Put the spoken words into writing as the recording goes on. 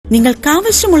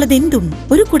നിങ്ങൾക്കാവശ്യമുള്ളതെന്തും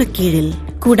ഒരു കുടക്കീഴിൽ.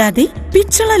 കൂടാതെ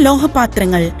പിച്ചള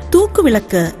ലോഹപാത്രങ്ങൾ,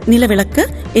 തൂക്കുവിളക്ക്, നിലവിളക്ക്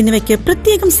എന്നിവയ്ക്ക്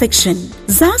പ്രത്യേകം സെക്ഷൻ.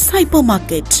 സാസ് hyper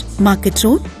market, market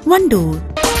road, Wandoor.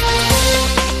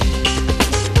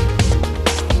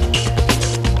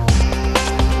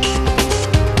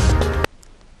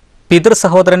 പിതൃ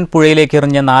സഹോദരൻ പുഴയിലേക്ക്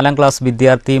എറിഞ്ഞ 4ാം ക്ലാസ്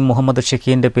വിദ്യാർത്ഥി മുഹമ്മദ്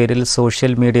ഷഹീന്റെ പേരിൽ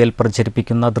സോഷ്യൽ മീഡിയയിൽ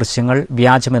പ്രചരിപ്പിക്കുന്ന ദൃശ്യങ്ങൾ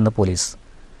വ്യാജമെന്ന് പോലീസ്.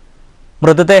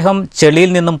 മൃതദേഹം ചെളിയിൽ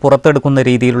നിന്നും പുറത്തെടുക്കുന്ന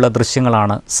രീതിയിലുള്ള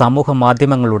ദൃശ്യങ്ങളാണ് സമൂഹ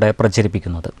മാധ്യമങ്ങളിലൂടെ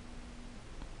പ്രചരിപ്പിക്കുന്നത്.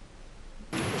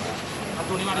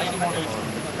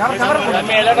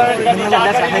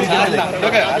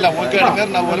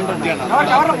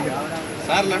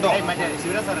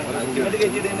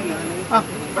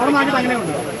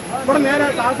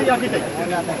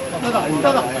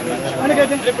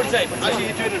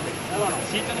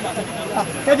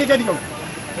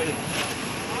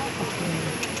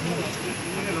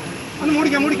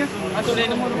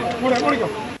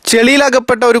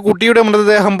 ചെളിയിലകപ്പെട്ട ഒരു കുട്ടിയുടെ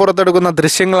മൃതദേഹം പുറത്തെടുക്കുന്ന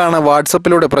ദൃശ്യങ്ങളാണ്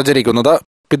വാട്സപ്പിലൂടെ പ്രചരിക്കുന്നത്.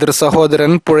 പിതൃ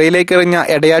സഹോദരൻ പുഴയിലേക്കെറിഞ്ഞ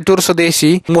എടയാറ്റൂർ സ്വദേശി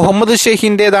മുഹമ്മദ്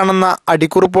ഷഹീന്റേതാണെന്ന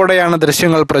അടിക്കുറിപ്പോടെയാണ്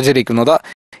ദൃശ്യങ്ങൾ പ്രചരിക്കുന്നത്.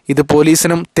 ഇത്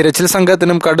പോലീസിനും തിരച്ചിൽ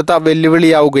സംഘത്തിനും കടുത്ത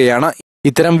വെല്ലുവിളിയാവുകയാണ്.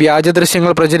 ഇത്തരം വ്യാജ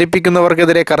ദൃശ്യങ്ങൾ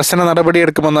പ്രചരിപ്പിക്കുന്നവർക്കെതിരെ കർശന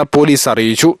നടപടിയെടുക്കുമെന്ന് പോലീസ്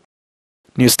അറിയിച്ചു.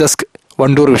 News desk,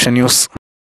 Wandoor vision news.